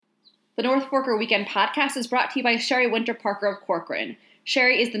The North Forker Weekend Podcast is brought to you by Sherry Winter Parker of Corcoran.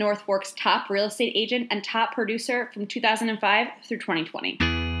 Sherry is the North Fork's top real estate agent and top producer from 2005 through 2020.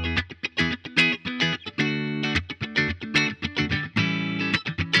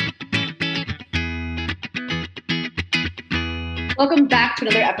 Welcome back to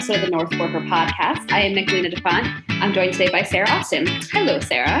another episode of the North Forker Podcast. I am Michelina DeFont. I'm joined today by Sarah Austin. Hello,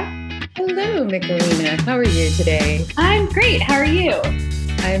 Sarah. Hello, Michelina. How are you today? I'm great. How are you?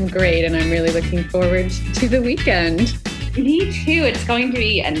 I'm great, and I'm really looking forward to the weekend. Me too. It's going to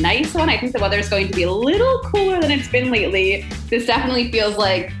be a nice one. I think the weather is going to be a little cooler than it's been lately. This definitely feels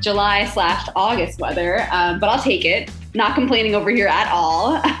like July/August weather, but I'll take it. Not complaining over here at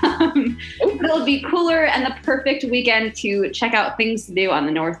all. But it'll be cooler and the perfect weekend to check out things to do on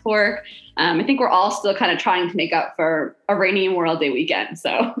the North Fork. I think we're all still kind of trying to make up for a rainy Memorial Day weekend.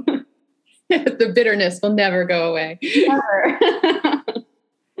 So the bitterness will never go away. Never.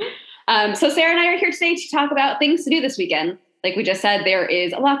 So Sarah and I are here today to talk about things to do this weekend. Like we just said, there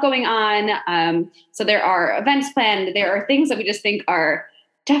is a lot going on. So there are events planned. There are things that we just think are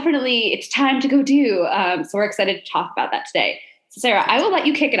definitely, it's time to go do. So we're excited to talk about that today. So Sarah, I will let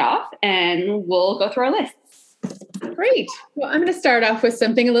you kick it off and we'll go through our lists. Great. Well, I'm going to start off with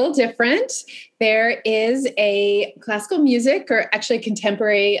something a little different. There is a classical music, or actually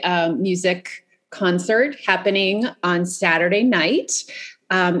contemporary music concert happening on Saturday night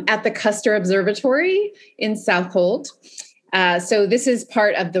at the Custer Observatory in Southold. So this is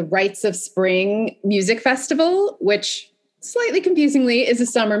part of the Rites of Spring Music Festival, which slightly confusingly is a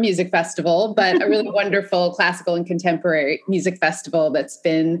summer music festival, but a really wonderful classical and contemporary music festival that's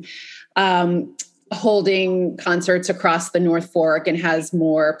been holding concerts across the North Fork and has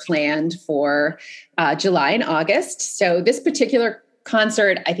more planned for July and August. So this particular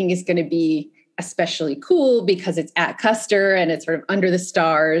concert, I think, is going to be especially cool because it's at Custer and it's sort of under the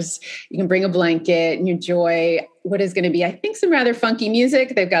stars. You can bring a blanket and enjoy what is going to be, I think, some rather funky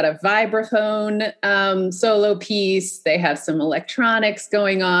music. They've got a vibraphone solo piece. They have some electronics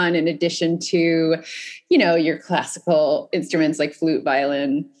going on in addition to, your classical instruments like flute,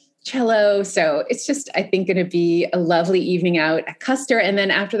 violin, cello. So it's just, I think, going to be a lovely evening out at Custer. And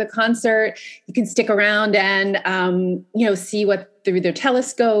then after the concert, you can stick around and, see what through their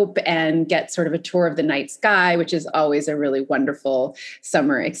telescope and get sort of a tour of the night sky, which is always a really wonderful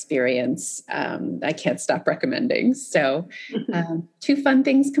summer experience. I can't stop recommending. So two fun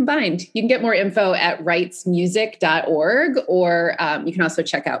things combined. You can get more info at writesmusic.org, or you can also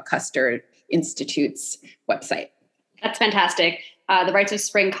check out Custer Institute's website. That's fantastic. The Rites of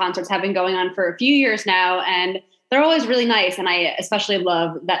Spring concerts have been going on for a few years now, and they're always really nice. And I especially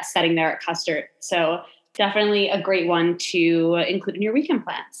love that setting there at Custer. So definitely a great one to include in your weekend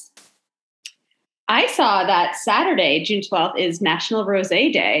plans. I saw that Saturday, June 12th, is National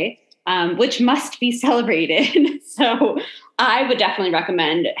Rosé Day, which must be celebrated. So I would definitely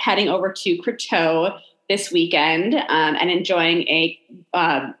recommend heading over to Croteau this weekend and enjoying a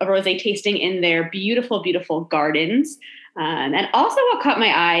rosé tasting in their beautiful, beautiful gardens. And also what caught my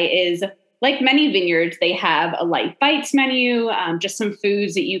eye is, like many vineyards, they have a light bites menu, just some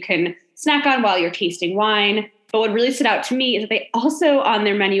foods that you can snack on while you're tasting wine. But what really stood out to me is that they also on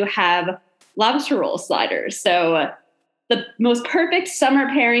their menu have lobster roll sliders. So the most perfect summer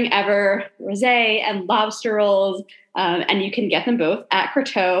pairing ever, rosé and lobster rolls. And you can get them both at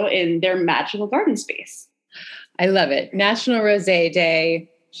Croteau in their magical garden space. I love it. National Rosé Day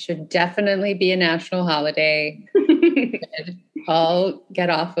should definitely be a national holiday. All get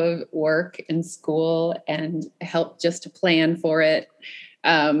off of work and school and help just to plan for it.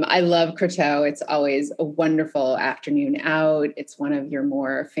 I love Croteau. It's always a wonderful afternoon out. It's one of your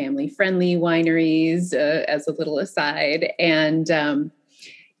more family-friendly wineries, as a little aside. And,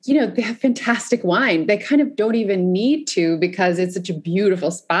 they have fantastic wine. They kind of don't even need to because it's such a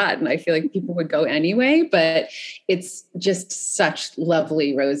beautiful spot. And I feel like people would go anyway, but it's just such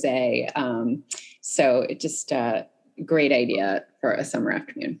lovely rosé. So it just great idea for a summer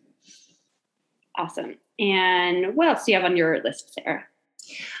afternoon. Awesome. And what else do you have on your list, Sarah?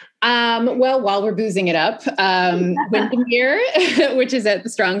 Well, while we're boozing it up, Windermere, which is at the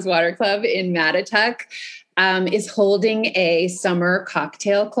Strong's Water Club in Mattituck, is holding a summer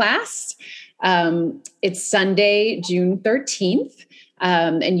cocktail class. It's Sunday, June 13th.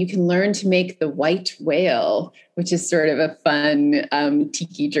 And you can learn to make the white whale, which is sort of a fun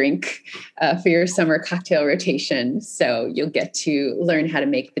tiki drink for your summer cocktail rotation. So you'll get to learn how to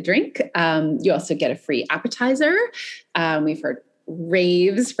make the drink. You also get a free appetizer. We've heard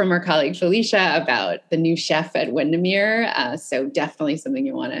raves from our colleague Felicia about the new chef at Windermere. So definitely something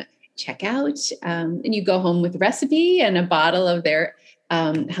you want to check out. And you go home with a recipe and a bottle of their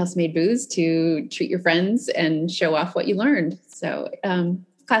house-made booze to treat your friends and show off what you learned. So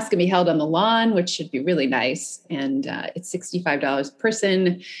class can be held on the lawn, which should be really nice. And it's $65 a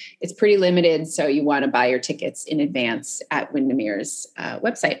person. It's pretty limited, so you want to buy your tickets in advance at Windermere's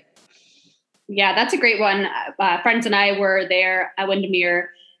website. Yeah, that's a great one. Friends and I were there at Windermere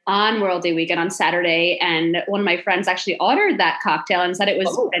on Memorial Day weekend on Saturday, and one of my friends actually ordered that cocktail and said it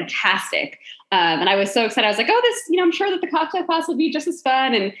was fantastic. And I was so excited. I was like, oh, this, I'm sure that the cocktail class will be just as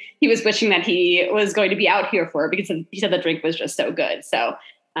fun. And he was wishing that he was going to be out here for it because he said the drink was just so good. So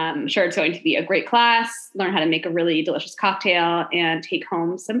I'm sure it's going to be a great class, learn how to make a really delicious cocktail and take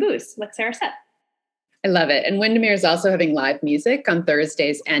home some booze, like Sarah said. I love it. And Windermere is also having live music on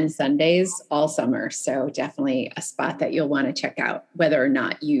Thursdays and Sundays all summer. So definitely a spot that you'll want to check out, whether or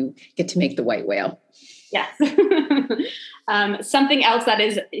not you get to make the white whale. Yes. Something else that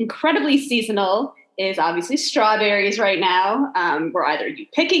is incredibly seasonal is obviously strawberries right now. We're either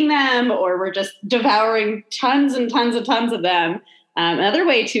picking them or we're just devouring tons and tons and tons of them. Another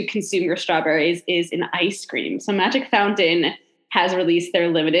way to consume your strawberries is in ice cream. So Magic Fountain has released their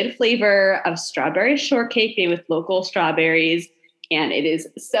limited flavor of strawberry shortcake made with local strawberries, and it is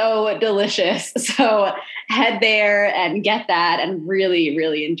so delicious. So head there and get that and really,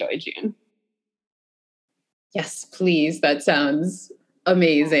 really enjoy June. Yes, please. That sounds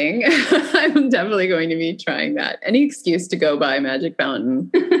amazing. I'm definitely going to be trying that. Any excuse to go by Magic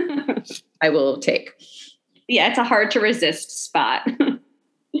Fountain, I will take. Yeah, it's a hard to resist spot.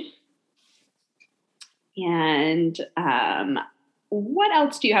 And what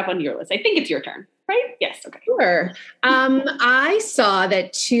else do you have on your list? I think it's your turn, right? Yes. Okay. Sure. I saw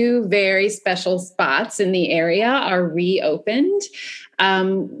that two very special spots in the area are reopened.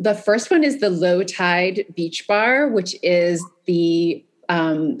 The first one is the Low Tide Beach Bar, which is the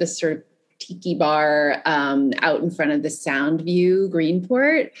sort of tiki bar out in front of the Soundview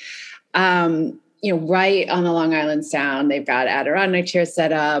Greenport. Right on the Long Island Sound, they've got Adirondack chairs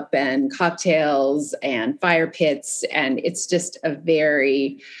set up and cocktails and fire pits. And it's just a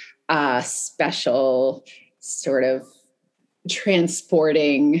very special sort of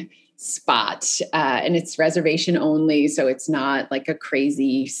transporting spot. And it's reservation only, so it's not like a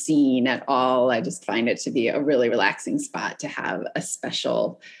crazy scene at all. I just find it to be a really relaxing spot to have a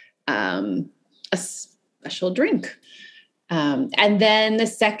special drink. And then the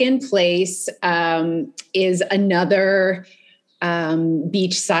second place is another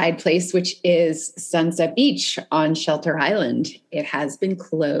beachside place, which is Sunset Beach on Shelter Island. It has been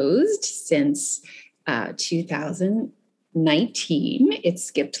closed since 2019. It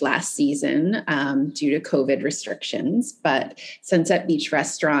skipped last season due to COVID restrictions, but Sunset Beach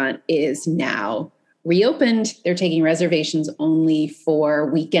Restaurant is now reopened. They're taking reservations only for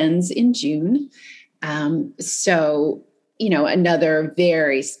weekends in June. Another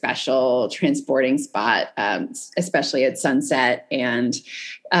very special transporting spot, especially at sunset. And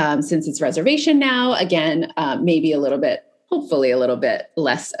since it's reservation now, again, hopefully a little bit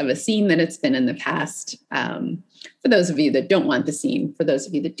less of a scene than it's been in the past. For those of you that don't want the scene, for those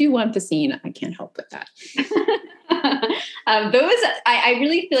of you that do want the scene, I can't help with that. I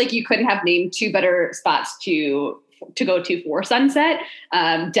really feel like you couldn't have named two better spots to go to for sunset.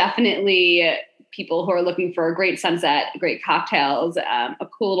 Definitely people who are looking for a great sunset, great cocktails, a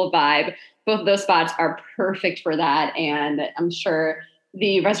cool little vibe. Both of those spots are perfect for that. And I'm sure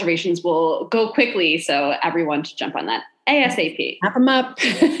the reservations will go quickly. So everyone should jump on that ASAP. Wrap them up.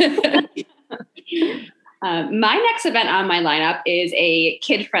 My next event on my lineup is a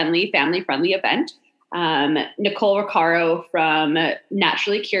kid-friendly, family-friendly event. Nicole Recaro from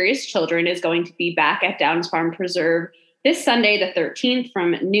Naturally Curious Children is going to be back at Downs Farm Preserve this Sunday, the 13th,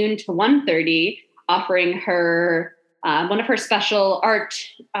 from noon to 1:30, offering her one of her special art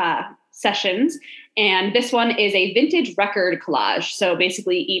sessions. And this one is a vintage record collage. So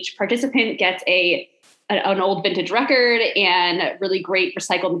basically each participant gets an old vintage record and really great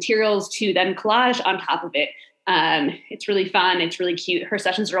recycled materials to then collage on top of it. It's really fun. It's really cute. Her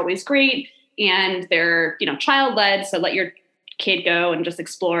sessions are always great. And they're, child-led. So let your kid go and just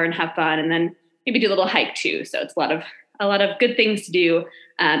explore and have fun. And then maybe do a little hike too. So it's a lot of good things to do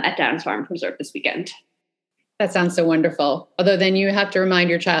at Downs Farm Preserve this weekend. That sounds so wonderful. Although then you have to remind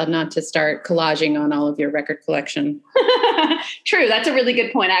your child not to start collaging on all of your record collection. True. That's a really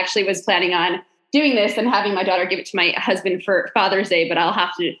good point. I actually was planning on doing this and having my daughter give it to my husband for Father's Day, but I'll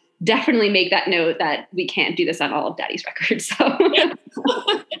have to definitely make that note that we can't do this on all of Daddy's records. So.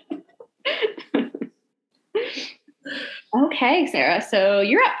 Okay, Sarah. So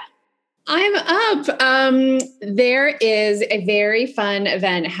you're up. I'm up. There is a very fun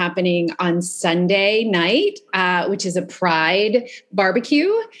event happening on Sunday night, which is a Pride barbecue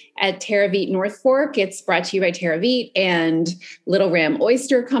at Terravite North Fork. It's brought to you by Terravite and Little Ram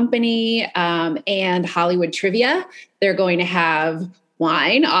Oyster Company and Hollywood Trivia. They're going to have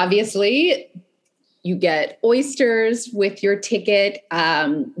wine, obviously. You get oysters with your ticket.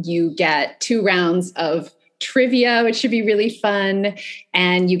 You get 2 rounds of trivia, which should be really fun.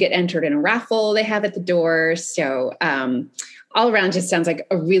 And you get entered in a raffle they have at the door. So all around just sounds like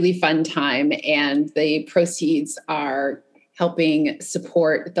a really fun time. And the proceeds are helping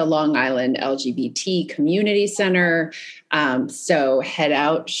support the Long Island LGBT Community Center. So head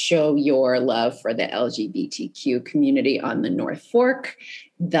out, show your love for the LGBTQ community on the North Fork.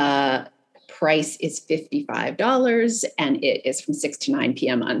 The price is $55 and it is from 6 to 9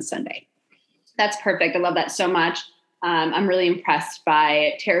 p.m. on Sunday. That's perfect. I love that so much. I'm really impressed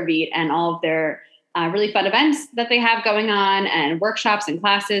by Terravite and all of their really fun events that they have going on and workshops and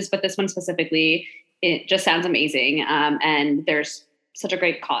classes. But this one specifically, it just sounds amazing. And there's such a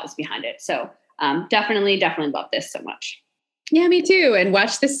great cause behind it. So definitely love this so much. Yeah, me too. And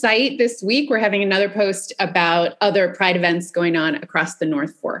watch the site this week. We're having another post about other Pride events going on across the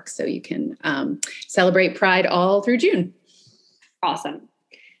North Fork. So you can celebrate Pride all through June. Awesome.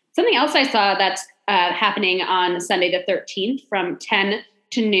 Something else I saw that's happening on Sunday the 13th from 10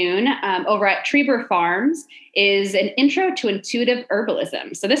 to noon over at Treber Farms is an intro to intuitive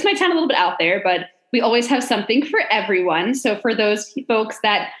herbalism. So this might sound a little bit out there, but we always have something for everyone. So for those folks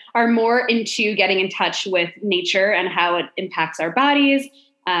that are more into getting in touch with nature and how it impacts our bodies,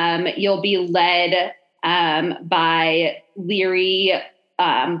 you'll be led by Leary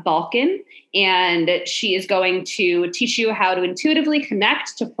Balkin, and she is going to teach you how to intuitively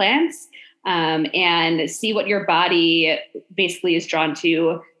connect to plants and see what your body basically is drawn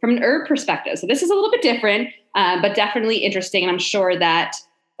to from an herb perspective. So this is a little bit different, but definitely interesting. And I'm sure that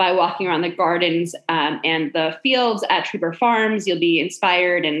by walking around the gardens and the fields at Treber Farms, you'll be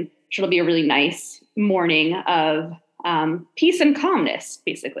inspired, and it'll be a really nice morning of peace and calmness,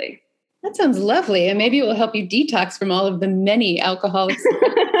 basically. That sounds lovely. And maybe it will help you detox from all of the many alcoholics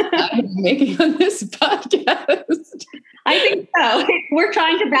I'm making on this podcast. I think so. We're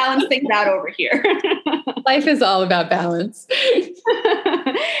trying to balance things out over here. Life is all about balance. It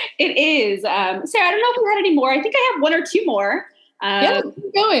is. Sarah, I don't know if we had any more. I think I have 1 or 2 more. Yeah,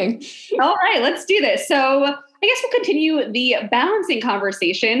 keep going. All right, let's do this. So I guess we'll continue the balancing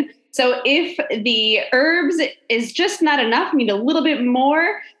conversation. So if the herbs is just not enough, you need a little bit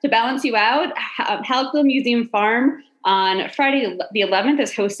more to balance you out, Hallettville Museum Farm on Friday the 11th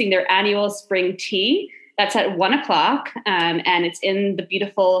is hosting their annual spring tea. That's at 1:00, and it's in the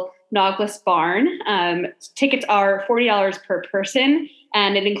beautiful Nauglus Barn. Tickets are $40 per person,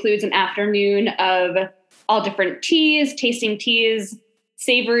 and it includes an afternoon of all different teas, tasting teas,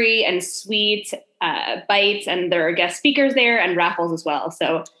 savory and sweet bites, and there are guest speakers there and raffles as well.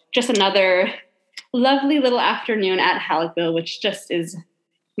 So just another lovely little afternoon at Hallettville, which just is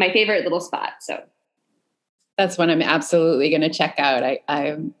my favorite little spot. So that's one I'm absolutely going to check out.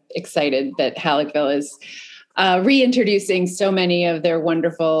 I'm excited that Hallettville is reintroducing so many of their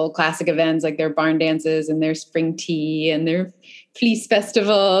wonderful classic events, like their barn dances and their spring tea and their Fleece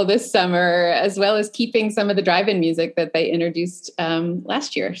Festival this summer, as well as keeping some of the drive-in music that they introduced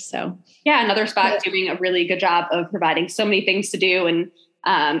last year. So yeah, another spot doing a really good job of providing so many things to do and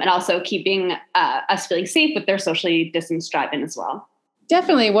also keeping us feeling safe with their socially distanced drive-in as well.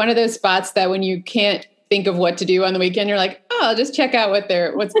 Definitely one of those spots that when you can't think of what to do on the weekend, you're like, oh, I'll just check out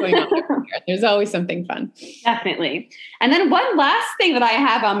what's going on. There's always something fun. Definitely. And then one last thing that I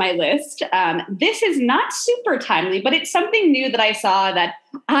have on my list, this is not super timely, but it's something new that I saw that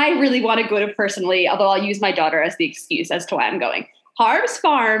I really want to go to personally, although I'll use my daughter as the excuse as to why I'm going. Harb's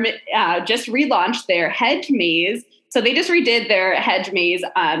Farm just relaunched their hedge maze. So they just redid their hedge maze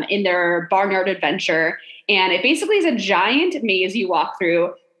in their Barnyard Adventure. And it basically is a giant maze you walk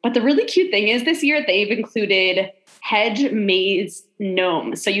through. But the really cute thing is this year they've included hedge maze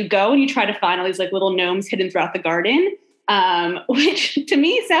gnomes. So you go and you try to find all these like little gnomes hidden throughout the garden, which to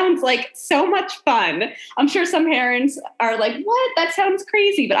me sounds like so much fun. I'm sure some parents are like, what? That sounds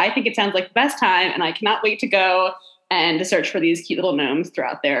crazy. But I think it sounds like the best time. And I cannot wait to go and to search for these cute little gnomes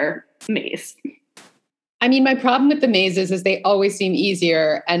throughout their maze. I mean, my problem with the mazes is they always seem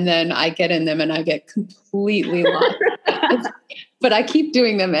easier. And then I get in them and I get completely lost. But I keep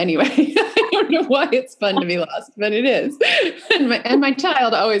doing them anyway. don't know why it's fun to be lost, but it is. And my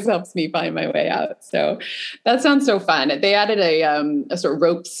child always helps me find my way out. So that sounds so fun. They added a sort of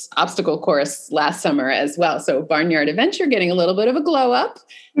ropes obstacle course last summer as well. So Barnyard Adventure getting a little bit of a glow up.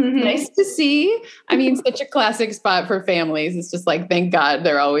 Mm-hmm. Nice to see. I mean, such a classic spot for families. It's just like, thank God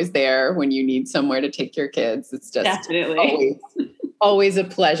they're always there when you need somewhere to take your kids. It's just definitely always a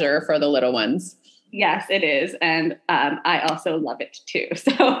pleasure for the little ones. Yes, it is. And I also love it too.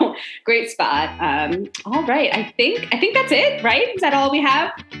 So great spot. All right. I think that's it, right? Is that all we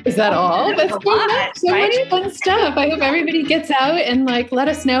have? Is that all? That's so much fun stuff. I hope everybody gets out and let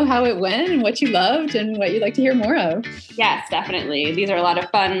us know how it went and what you loved and what you'd like to hear more of. Yes, definitely. These are a lot of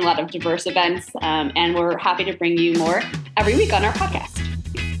fun, a lot of diverse events. And we're happy to bring you more every week on our podcast.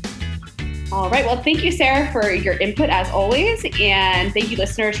 All right. Well, thank you, Sarah, for your input as always. And thank you,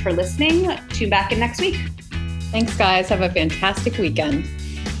 listeners, for listening. Tune back in next week. Thanks, guys. Have a fantastic weekend.